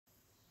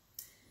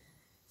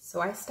So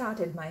I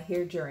started my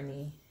hair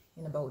journey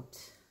in about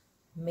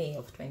May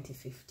of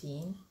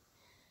 2015,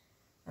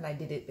 and I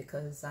did it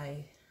because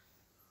I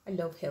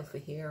love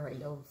healthy hair. I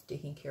love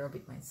taking care of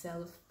it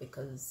myself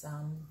because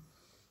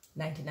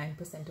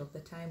 99% of the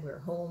time we're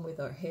home with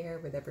our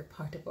hair, with every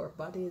part of our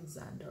bodies,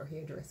 and our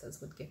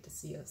hairdressers would get to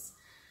see us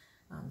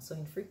so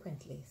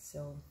infrequently.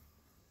 So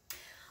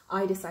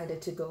I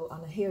decided to go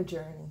on a hair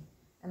journey,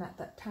 and at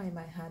that time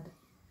I had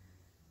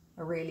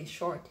a really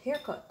short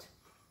haircut.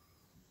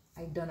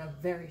 I'd done a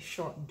very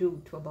short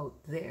do to about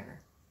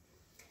there,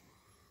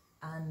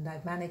 and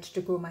I've managed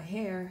to grow my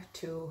hair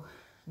to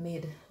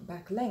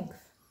mid-back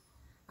length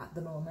at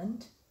the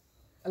moment.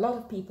 A lot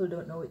of people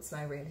don't know it's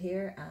my real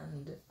hair,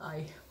 and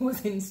I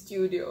was in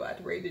studio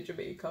at Radio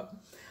Jamaica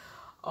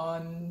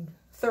on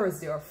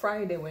Thursday or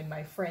Friday when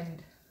my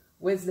friend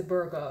Wesley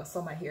Berger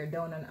saw my hair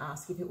down and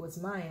asked if it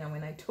was mine, and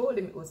when I told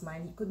him it was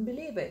mine, he couldn't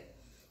believe it.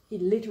 He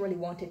literally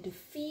wanted to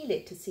feel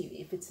it to see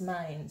if it's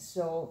mine.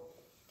 So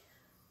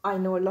I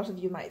know a lot of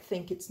you might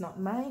think it's not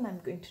mine.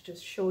 I'm going to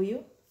just show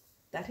you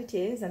that it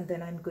is, and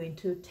then I'm going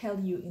to tell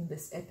you in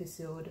this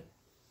episode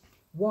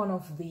one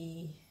of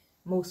the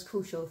most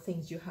crucial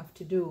things you have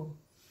to do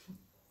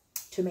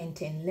to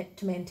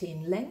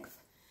maintain length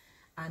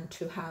and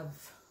to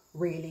have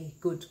really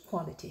good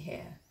quality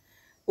hair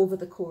over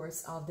the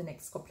course of the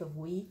next couple of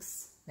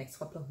weeks, next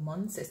couple of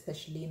months,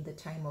 especially in the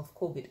time of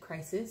COVID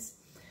crisis.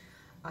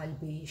 I'll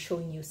be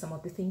showing you some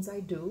of the things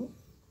I do,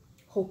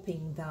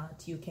 hoping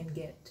that you can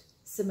get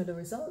similar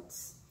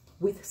results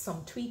with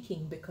some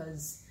tweaking,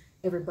 because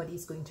everybody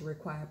is going to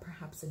require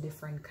perhaps a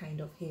different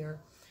kind of hair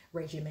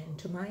regimen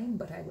to mine.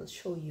 But I will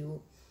show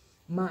you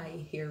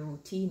my hair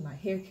routine, my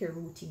hair care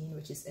routine,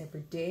 which is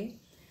every day,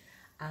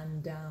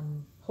 and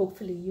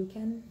hopefully you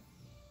can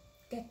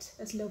get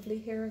as lovely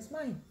hair as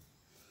mine.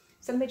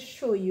 So let me just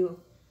show you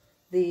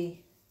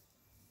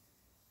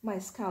my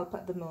scalp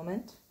at the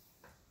moment,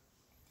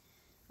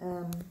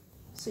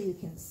 so you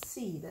can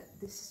see that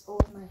this is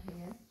all my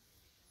hair.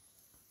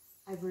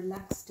 I've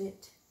relaxed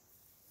it,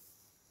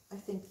 I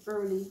think,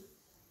 early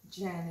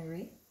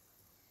January,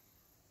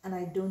 and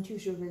I don't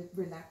usually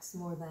relax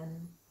more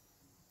than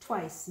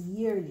twice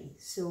yearly.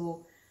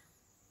 So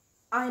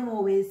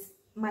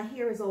my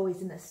hair is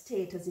always in a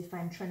state as if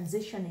I'm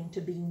transitioning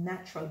to being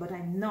natural, but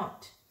I'm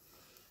not.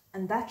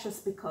 And that's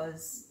just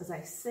because, as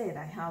I said,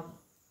 I have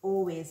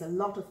always a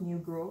lot of new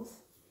growth.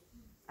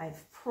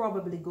 I've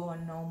probably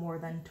gone now more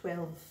than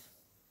 12,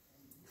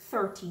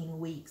 13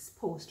 weeks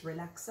post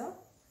relaxer.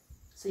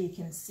 So you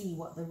can see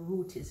what the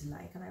root is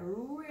like. And I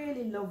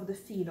really love the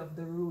feel of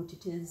the root.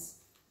 It is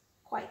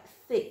quite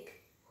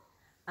thick.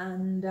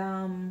 And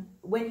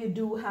when you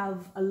do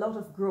have a lot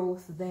of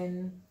growth,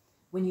 then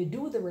when you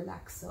do the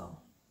relaxer,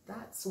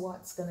 that's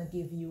what's going to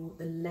give you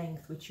the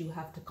length which you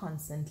have to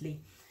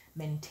constantly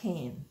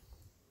maintain.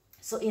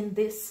 So in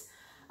this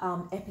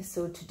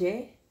episode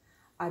today,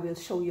 I will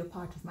show you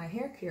part of my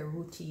hair care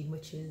routine,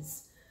 which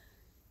is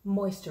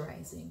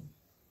moisturizing.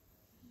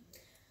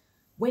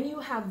 When you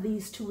have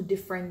these two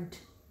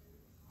different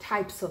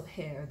types of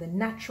hair, the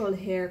natural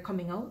hair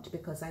coming out,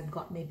 because I've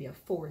got maybe a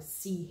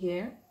 4C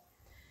hair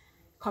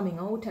coming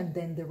out, and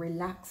then the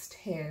relaxed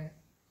hair,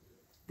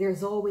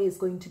 there's always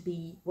going to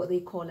be what they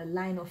call a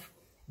line of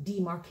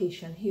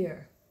demarcation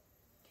here,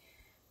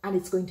 and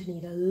it's going to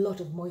need a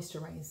lot of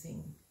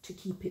moisturizing to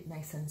keep it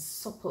nice and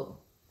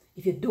supple.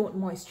 If you don't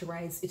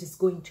moisturize, it is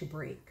going to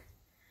break,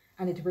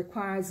 and it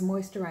requires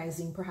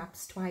moisturizing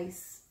perhaps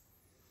twice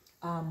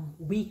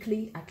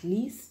weekly at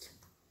least.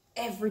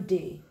 Every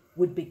day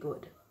would be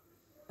good,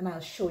 and I'll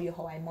show you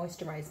how I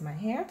moisturize my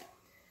hair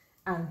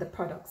and the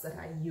products that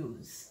I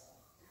use.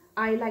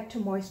 I like to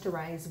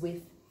moisturize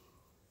with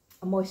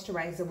a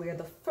moisturizer where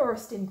the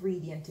first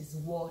ingredient is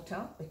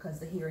water, because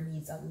the hair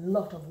needs a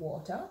lot of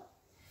water,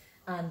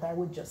 and I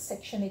would just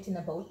section it in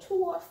about 2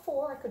 or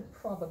 4. I could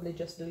probably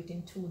just do it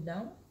in 2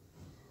 now,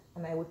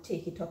 and I would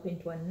take it up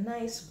into a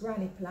nice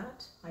granny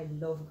plait. I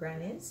love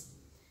grannies.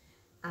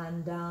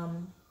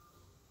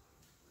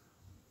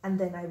 And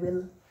then I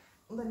will,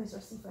 let me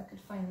just see if I could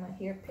find my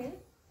hairpin.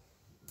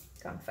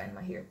 Can't find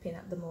my hairpin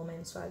at the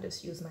moment, so I'll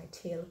just use my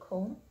tail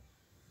comb.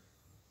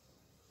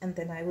 And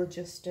then I will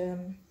just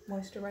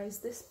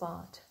moisturize this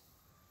part.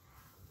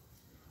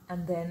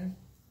 And then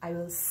I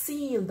will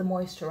seal the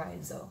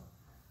moisturizer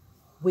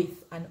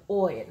with an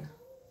oil.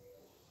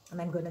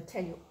 And I'm going to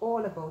tell you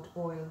all about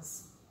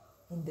oils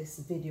in this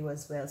video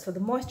as well. So the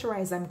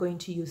moisturizer I'm going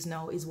to use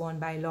now is one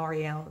by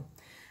L'Oreal,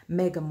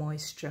 Mega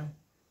Moisture.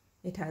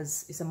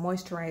 It's a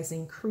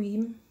moisturizing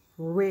cream,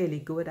 really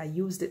good. I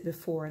used it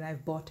before and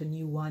I've bought a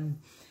new one.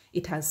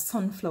 It has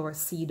sunflower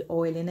seed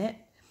oil in it,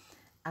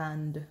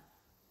 and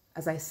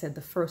as I said, the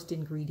first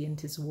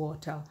ingredient is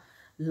water.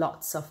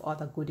 Lots of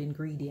other good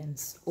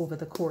ingredients. Over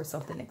the course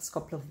of the next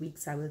couple of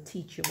weeks, I will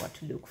teach you what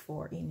to look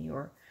for in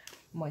your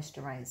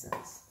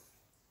moisturizers.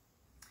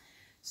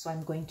 So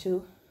I'm going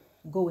to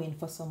go in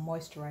for some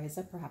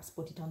moisturizer, perhaps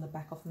put it on the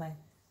back of my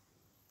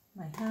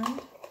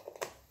hand.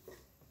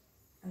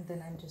 And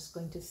then I'm just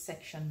going to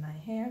section my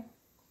hair.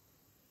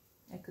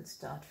 I could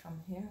start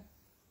from here.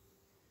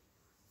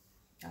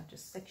 I'll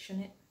just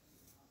section it.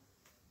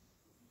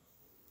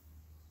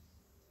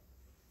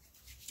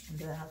 And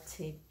then I'll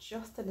take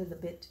just a little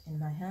bit in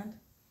my hand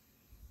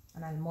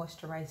and I'll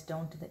moisturize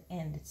down to the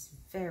end. It's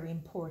very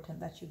important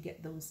that you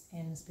get those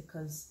ends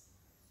because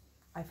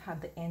I've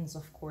had the ends,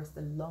 of course,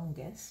 the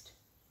longest.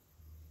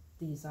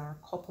 These are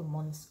a couple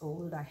months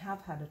old. I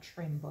have had a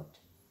trim, but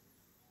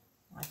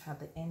I've had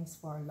the ends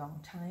for a long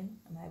time.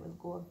 And I will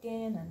go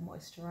again and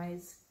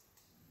moisturize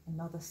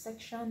another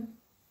section.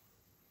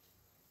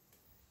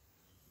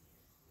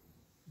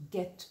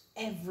 Get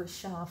every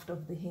shaft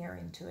of the hair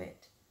into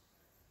it.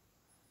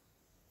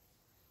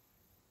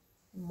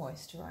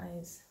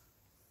 Moisturize.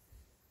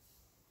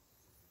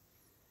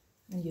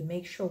 And you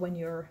make sure when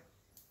you're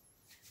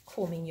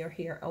combing your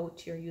hair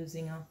out, you're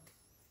using a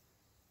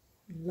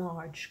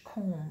large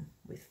comb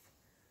with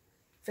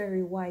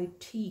very wide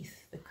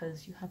teeth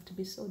because you have to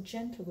be so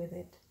gentle with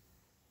it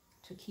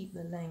to keep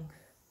the length.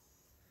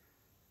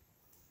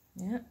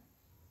 Yeah.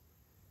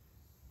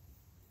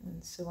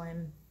 And so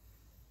I'm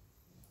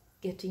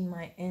getting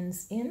my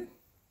ends in.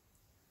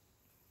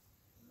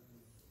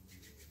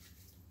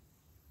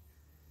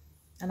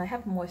 And I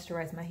have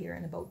moisturized my hair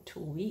in about 2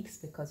 weeks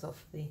because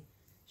of the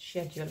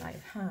schedule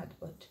I've had,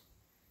 but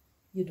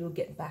you do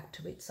get back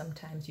to it.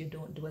 Sometimes you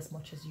don't do as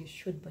much as you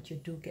should, but you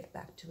do get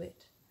back to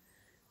it.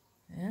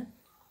 Yeah.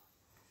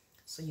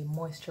 So you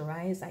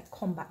moisturize. I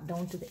come back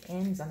down to the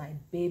ends and I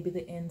baby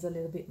the ends a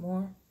little bit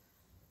more.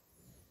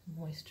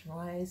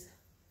 Moisturize.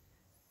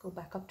 Go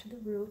back up to the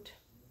root.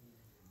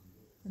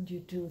 And you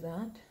do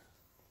that.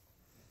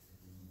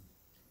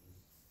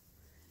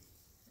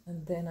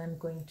 And then I'm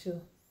going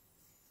to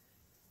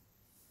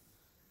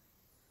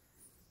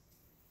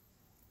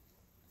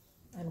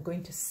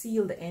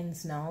seal the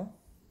ends now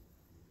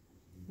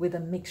with a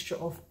mixture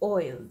of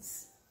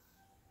oils.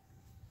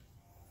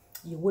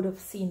 You would have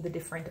seen the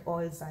different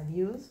oils I've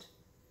used,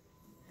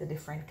 the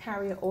different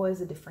carrier oils,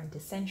 the different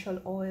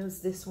essential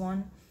oils. This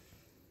one,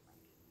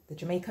 the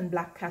Jamaican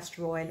black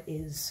castor oil,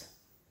 is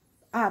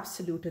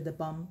absolutely the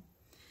bomb.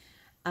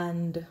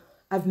 And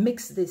I've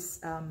mixed this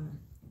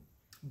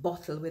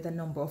bottle with a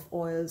number of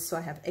oils. So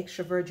I have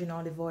extra virgin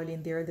olive oil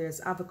in there.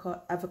 There's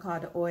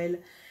avocado oil.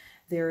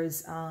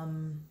 There's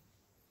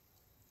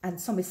and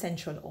some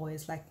essential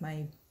oils like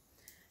my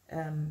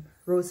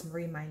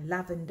rosemary, my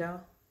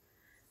lavender,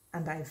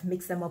 and I've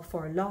mixed them up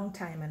for a long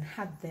time and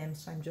had them,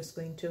 so I'm just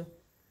going to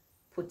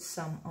put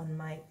some on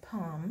my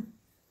palm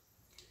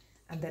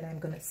and then I'm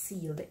going to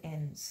seal the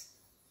ends.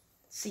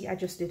 See, I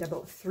just did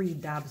about 3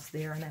 dabs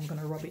there and I'm going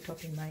to rub it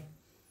up in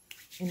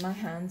my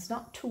hands,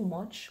 not too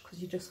much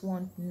because you just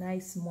want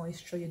nice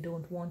moisture, you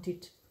don't want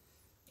it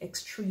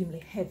extremely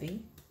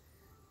heavy,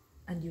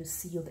 and you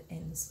seal the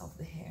ends of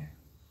the hair.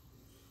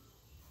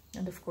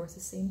 And of course,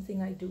 the same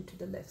thing I do to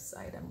the left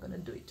side, I'm going to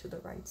do it to the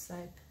right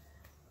side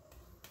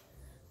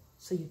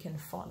so you can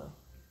follow.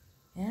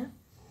 Yeah,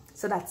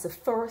 so that's the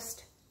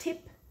first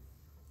tip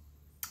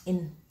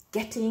in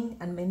getting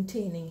and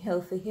maintaining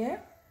healthy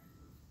hair.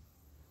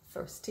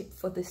 First tip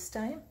for this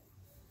time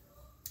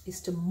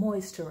is to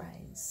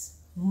moisturize.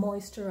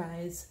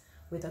 Moisturize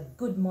with a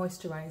good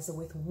moisturizer,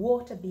 with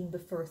water being the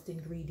first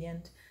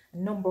ingredient, a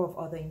number of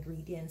other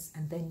ingredients,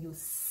 and then you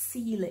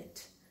seal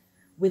it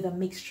with a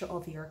mixture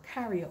of your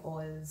carrier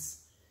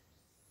oils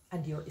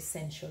and your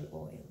essential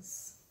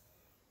oils.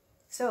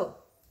 So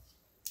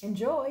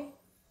enjoy.